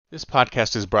This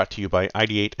podcast is brought to you by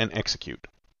Ideate and Execute.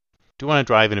 Do you want to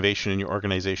drive innovation in your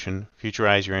organization,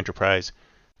 futurize your enterprise,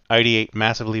 ideate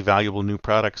massively valuable new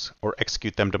products, or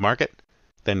execute them to market?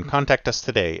 Then contact us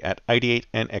today at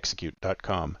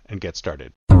ideateandexecute.com and get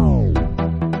started.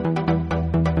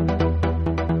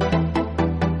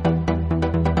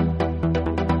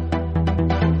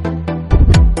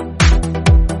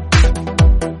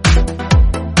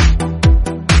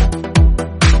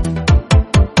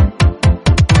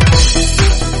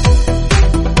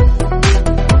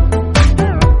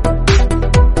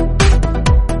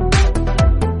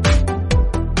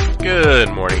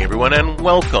 And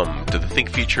welcome to the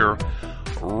Think Future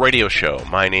radio show.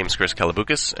 My name's Chris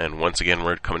Kalaboukis, and once again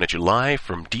we're coming at you live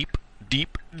from deep in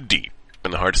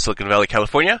the heart of Silicon Valley,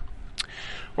 California.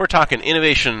 We're talking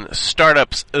innovation,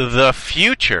 startups, the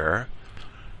future,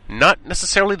 not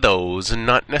necessarily those, and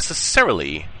not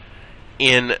necessarily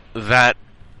in that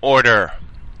order.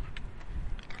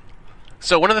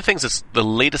 So one of the things that's the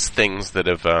latest things that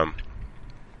have,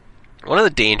 one of the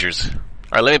dangers,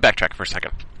 alright, let me backtrack for a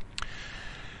second.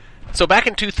 So back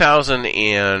in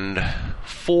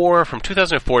 2004, from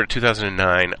 2004 to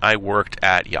 2009, I worked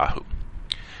at Yahoo.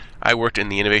 I worked in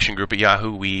the innovation group at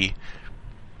Yahoo.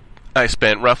 I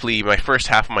spent roughly my first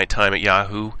half of my time at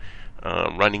Yahoo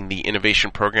running the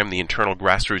innovation program, the internal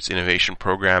grassroots innovation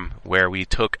program, where we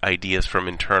took ideas from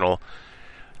internal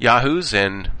Yahoos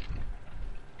and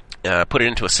put it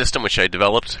into a system which I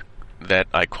developed that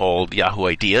I called Yahoo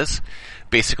Ideas.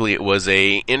 Basically, it was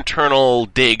a internal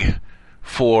dig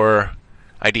for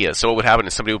ideas. So what would happen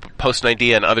is somebody would post an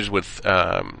idea and others would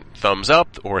thumbs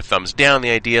up or thumbs down the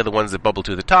idea. The ones that bubble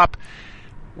to the top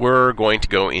were going to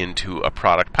go into a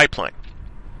product pipeline.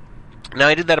 Now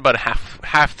I did that about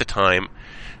half the time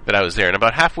that I was there, and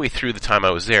about halfway through the time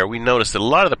I was there, we noticed that a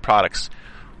lot of the products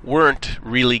weren't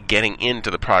really getting into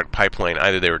the product pipeline.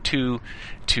 Either they were too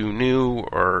new,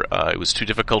 or it was too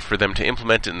difficult for them to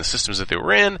implement it in the systems that they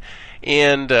were in,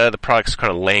 and the products kind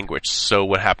of languished. So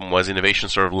what happened was innovation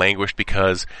sort of languished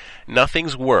because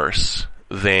nothing's worse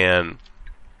than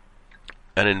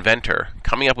an inventor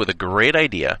coming up with a great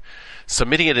idea,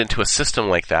 submitting it into a system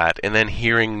like that, and then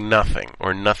hearing nothing,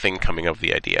 or nothing coming of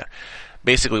the idea.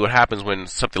 Basically what happens when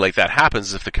something like that happens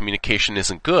is if the communication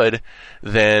isn't good,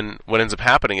 then what ends up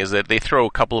happening is that they throw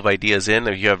a couple of ideas in.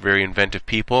 If you have very inventive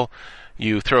people,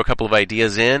 you throw a couple of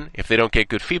ideas in. If they don't get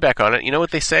good feedback on it, you know what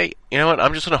they say? You know what,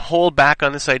 I'm just going to hold back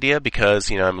on this idea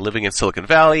because, I'm living in Silicon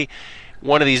Valley.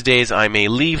 One of these days I may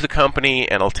leave the company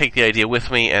and I'll take the idea with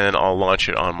me and then I'll launch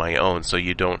it on my own, so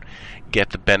you don't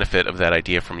get the benefit of that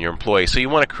idea from your employees. So you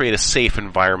want to create a safe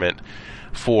environment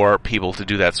for people to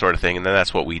do that sort of thing, and then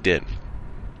that's what we did.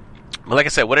 But like I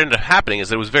said, what ended up happening is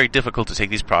that it was very difficult to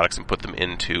take these products and put them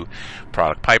into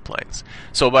product pipelines.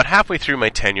 So about halfway through my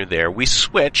tenure there, we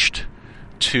switched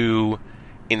to,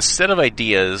 instead of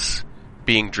ideas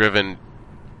being driven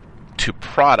to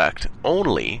product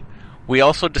only, we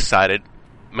also decided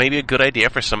maybe a good idea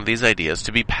for some of these ideas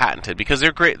to be patented, because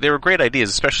they're great. They were great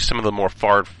ideas, especially some of the more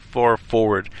far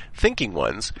forward thinking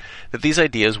ones, that these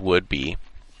ideas would be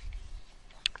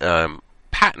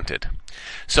patented.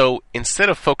 So instead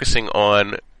of focusing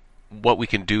on what we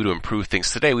can do to improve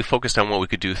things today, we focused on what we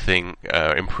could do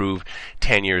improve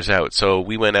 10 years out. So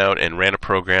we went out and ran a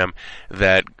program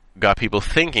that got people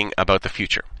thinking about the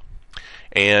future,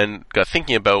 and got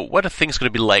thinking about what are things going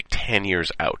to be like 10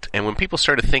 years out. And when people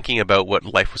started thinking about what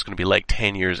life was going to be like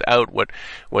 10 years out, what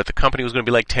the company was going to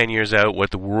be like 10 years out,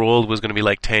 what the world was going to be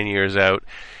like 10 years out,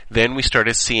 then we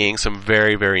started seeing some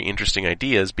very, very interesting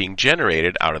ideas being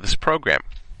generated out of this program.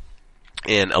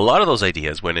 And a lot of those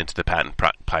ideas went into the patent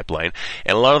pipeline,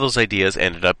 and a lot of those ideas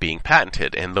ended up being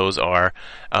patented, and those are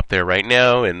up there right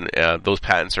now, and those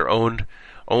patents are owned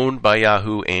by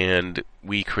Yahoo, and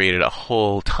we created a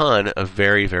whole ton of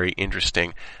very, very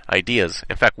interesting ideas.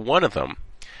 In fact, one of them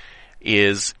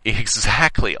is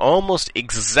almost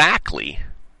exactly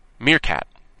Meerkat.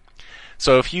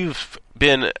 So if you've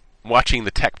been watching the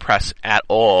tech press at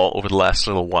all over the last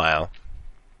little while,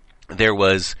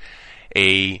 there's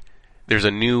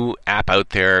a new app out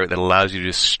there that allows you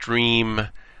to stream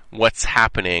what's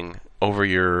happening over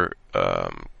your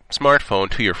smartphone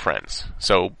to your friends.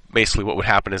 So basically what would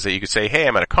happen is that you could say, hey,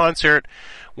 I'm at a concert,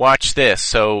 watch this.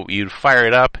 So you'd fire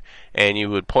it up and you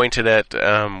would point it at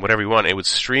whatever you want. It would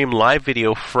stream live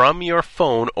video from your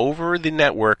phone over the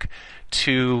network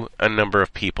to a number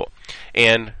of people.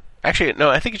 And actually, no,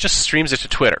 I think it just streams it to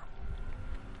Twitter.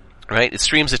 Right? It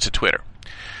streams it to Twitter.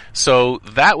 So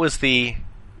that was the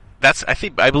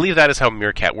I believe that is how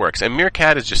Meerkat works. And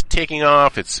Meerkat is just taking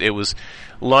off. It was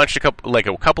launched a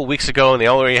couple weeks ago, and they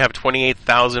already have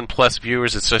 28,000 plus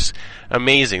viewers. It's just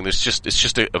amazing. It's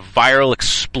just a viral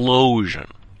explosion.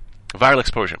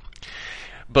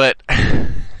 But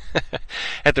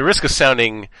at the risk of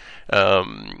sounding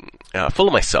full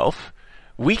of myself,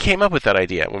 we came up with that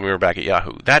idea when we were back at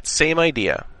Yahoo. That same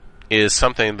idea is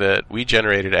something that we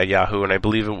generated at Yahoo, and I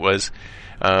believe it was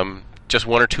just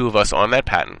one or two of us on that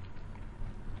patent.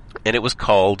 And it was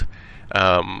called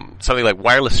something like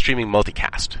wireless streaming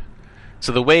multicast.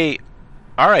 So the way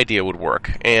our idea would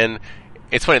work, and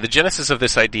it's funny, the genesis of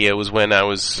this idea was when I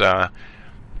was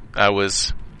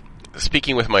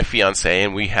speaking with my fiancée,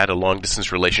 and we had a long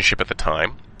distance relationship at the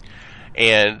time.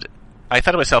 And I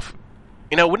thought to myself,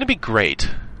 wouldn't it be great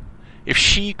if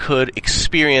she could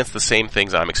experience the same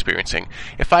things I'm experiencing?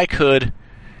 If I could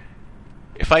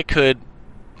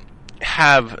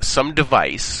have some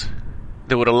device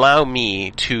that would allow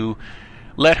me to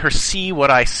let her see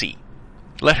what I see.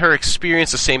 Let her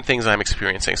experience the same things I'm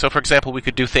experiencing. So, for example, we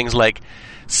could do things like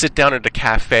sit down at a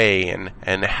cafe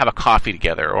and have a coffee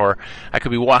together, or I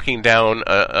could be walking down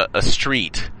a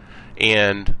street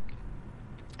and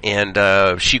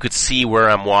she could see where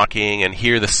I'm walking and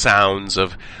hear the sounds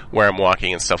of where I'm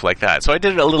walking and stuff like that. So I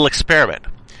did a little experiment.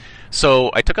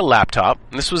 So I took a laptop,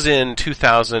 and this was in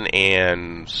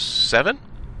 2007.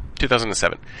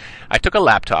 I took a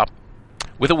laptop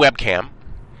with a webcam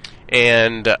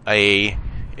and a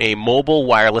mobile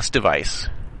wireless device,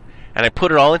 and I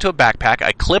put it all into a backpack.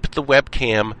 I clipped the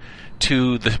webcam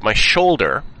to my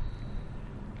shoulder,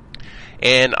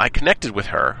 and I connected with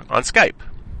her on Skype.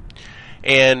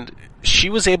 And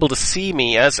she was able to see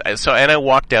me and I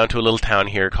walked down to a little town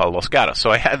here called Los Gatos.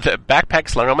 So I had the backpack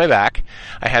slung on my back.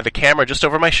 I had the camera just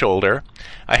over my shoulder.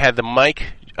 I had the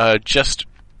mic just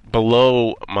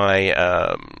below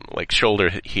my shoulder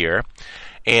here,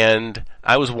 and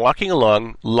I was walking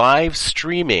along, live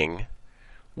streaming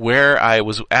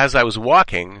as I was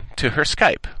walking to her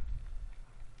Skype.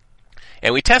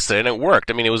 And we tested it, and it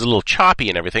worked. I mean, it was a little choppy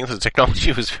and everything, so the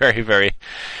technology was very, very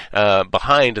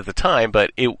behind at the time, but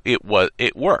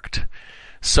it worked.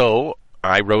 So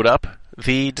I wrote up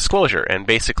the disclosure, and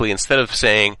basically, instead of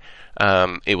saying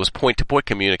it was point-to-point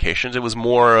communications, it was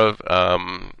more of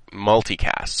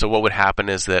multicast. So what would happen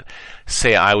is that,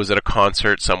 say I was at a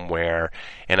concert somewhere,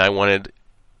 and I wanted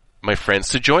my friends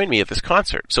to join me at this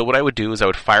concert. So what I would do is I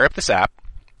would fire up this app,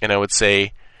 and I would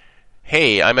say,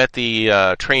 hey, I'm at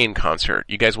the Train concert.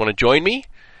 You guys want to join me?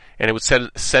 And it would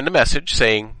send a message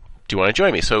saying, do you want to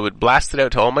join me? So it would blast it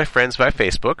out to all my friends by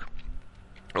Facebook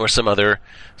or some other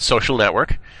social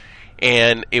network.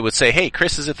 And it would say, hey,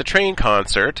 Chris is at the Train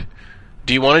concert.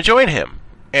 Do you want to join him?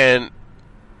 And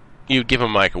you'd give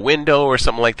him like a window or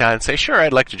something like that and say, sure,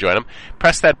 I'd like to join him.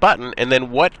 Press that button, and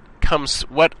then what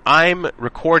I'm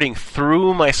recording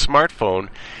through my smartphone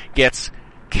gets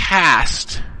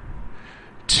cast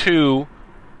to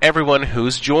everyone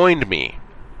who's joined me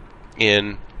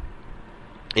in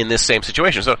this same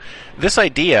situation. So this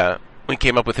idea we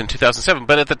came up with in 2007,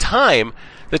 but at the time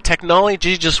the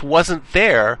technology just wasn't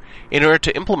there in order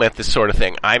to implement this sort of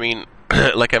thing. I mean,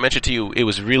 like I mentioned to you, it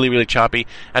was really, really choppy,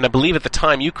 and I believe at the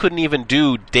time you couldn't even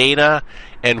do data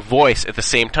and voice at the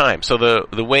same time. So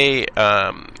the way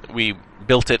we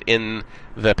built it in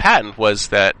the patent was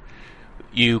that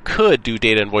you could do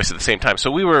data and voice at the same time.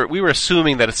 So we were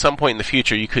assuming that at some point in the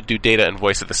future you could do data and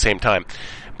voice at the same time.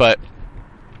 But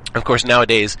of course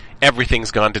nowadays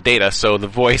everything's gone to data, so the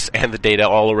voice and the data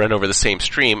all run over the same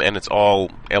stream, and it's all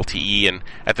LTE, and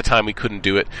at the time we couldn't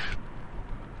do it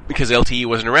because LTE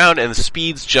wasn't around and the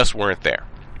speeds just weren't there.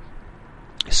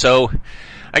 So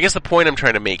I guess the point I'm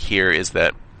trying to make here is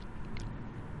that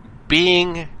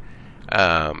being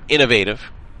innovative,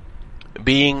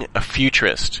 being a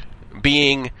futurist,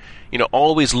 being,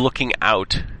 always looking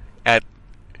out at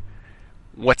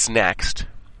what's next.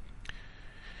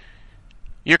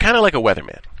 You're kind of like a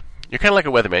weatherman.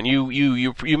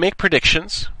 You make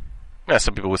predictions. Now,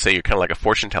 some people would say you're kind of like a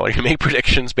fortune teller. You make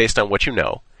predictions based on what you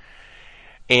know.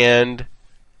 And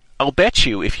I'll bet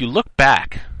you, if you look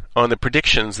back on the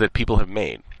predictions that people have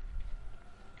made,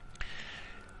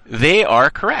 they are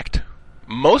correct.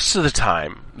 Most of the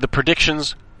time, the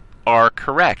predictions are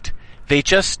correct. They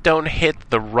just don't hit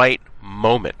the right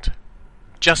moment.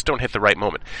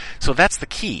 So that's the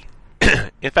key.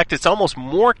 In fact, it's almost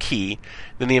more key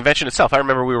than the invention itself. I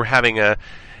remember we were having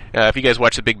if you guys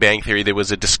watch The Big Bang Theory, there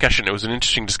was a discussion. It was an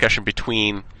interesting discussion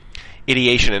between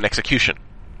ideation and execution.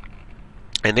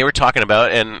 And they were talking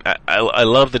about, and I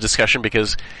love the discussion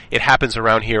because it happens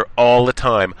around here all the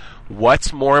time.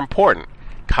 What's more important?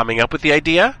 Coming up with the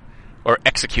idea or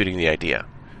executing the idea?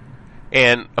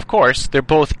 And, of course, they're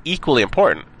both equally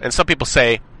important. And some people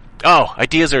say, oh,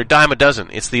 ideas are a dime a dozen.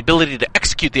 It's the ability to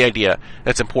execute the idea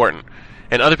that's important.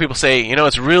 And other people say,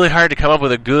 it's really hard to come up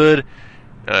with a good,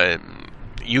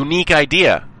 unique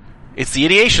idea. It's the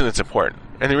ideation that's important.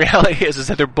 And the reality is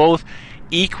that they're both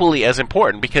equally as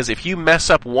important, because if you mess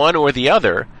up one or the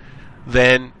other,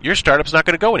 then your startup's not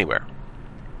going to go anywhere.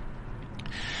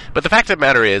 But the fact of the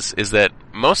matter is that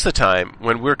most of the time,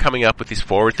 when we're coming up with these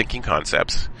forward-thinking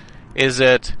concepts, is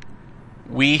that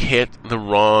we hit the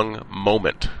wrong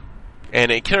moment.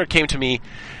 And it kind of came to me,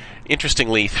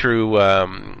 interestingly, through a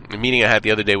meeting I had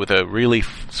the other day with a really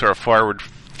sort of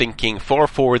forward-thinking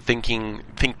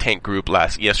think tank group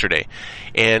yesterday.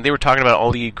 And they were talking about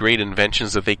all the great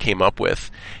inventions that they came up with.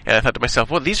 And I thought to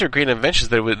myself, well, these are great inventions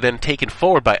that were then taken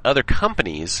forward by other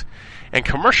companies and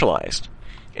commercialized.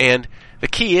 And the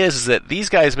key is that these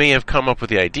guys may have come up with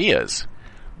the ideas,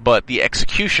 but the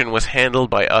execution was handled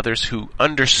by others who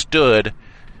understood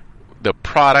the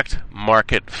product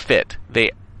market fit.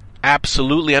 They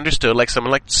absolutely understood, like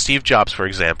someone like Steve Jobs, for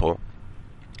example,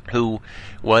 who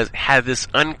had this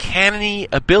uncanny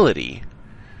ability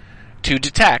to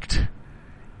detect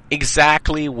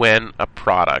exactly when a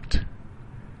product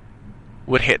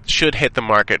should hit the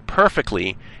market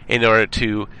perfectly in order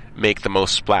to make the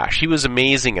most splash. He was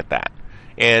amazing at that.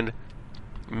 And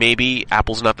maybe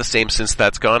Apple's not the same since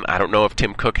that's gone. I don't know if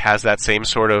Tim Cook has that same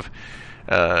sort of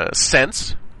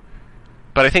sense.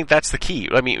 But I think that's the key.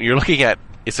 I mean, you're looking at,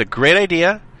 it's a great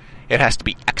idea. It has to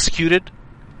be executed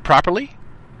properly.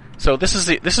 So this is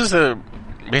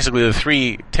basically the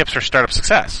 3 tips for startup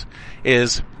success.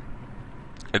 Is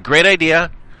a great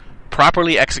idea,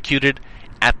 properly executed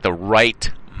at the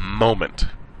right moment.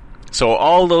 So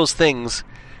all those things,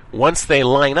 once they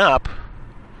line up,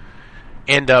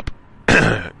 end up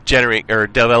generating or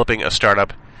developing a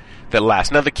startup that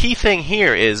lasts. Now, the key thing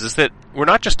here is that we're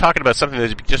not just talking about something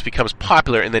that just becomes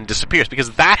popular and then disappears,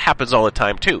 because that happens all the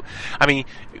time too. I mean,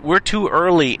 we're too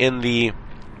early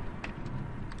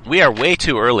we are way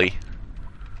too early.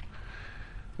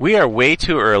 We are way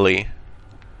too early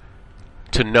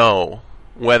to know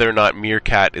whether or not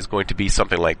Meerkat is going to be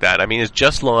something like that. I mean, it's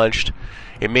just launched.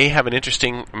 It may have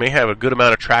a good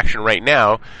amount of traction right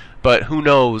now, but who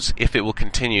knows if it will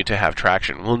continue to have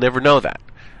traction. We'll never know that.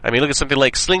 I mean, look at something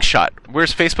like Slingshot.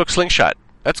 Where's Facebook Slingshot?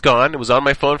 That's gone. It was on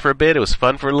my phone for a bit. It was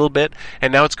fun for a little bit,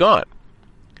 and now it's gone.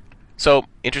 So,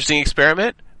 interesting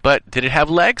experiment, but did it have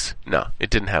legs? No,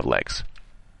 it didn't have legs.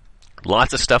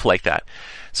 Lots of stuff like that.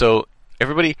 So,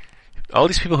 everybody, all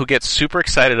these people who get super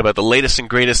excited about the latest and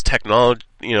greatest technology,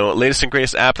 latest and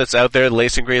greatest app that's out there, the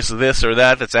latest and greatest this or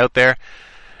that's out there,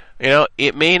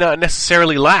 it may not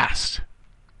necessarily last.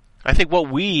 I think what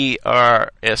we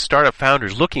are, as startup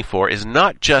founders, looking for is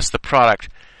not just the product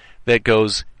that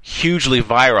goes hugely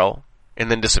viral and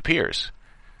then disappears.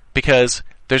 Because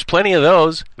there's plenty of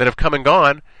those that have come and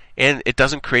gone, and it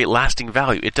doesn't create lasting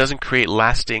value. It doesn't create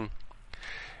lasting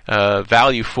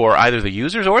value for either the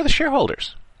users or the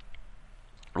shareholders.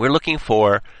 We're looking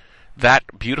for that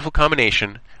beautiful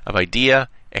combination of idea,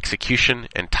 execution,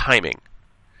 and timing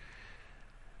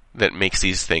that makes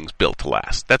these things built to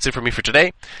last. That's it for me for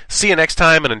today. See you next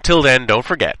time, and until then, don't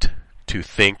forget to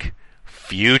think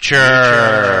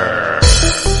future.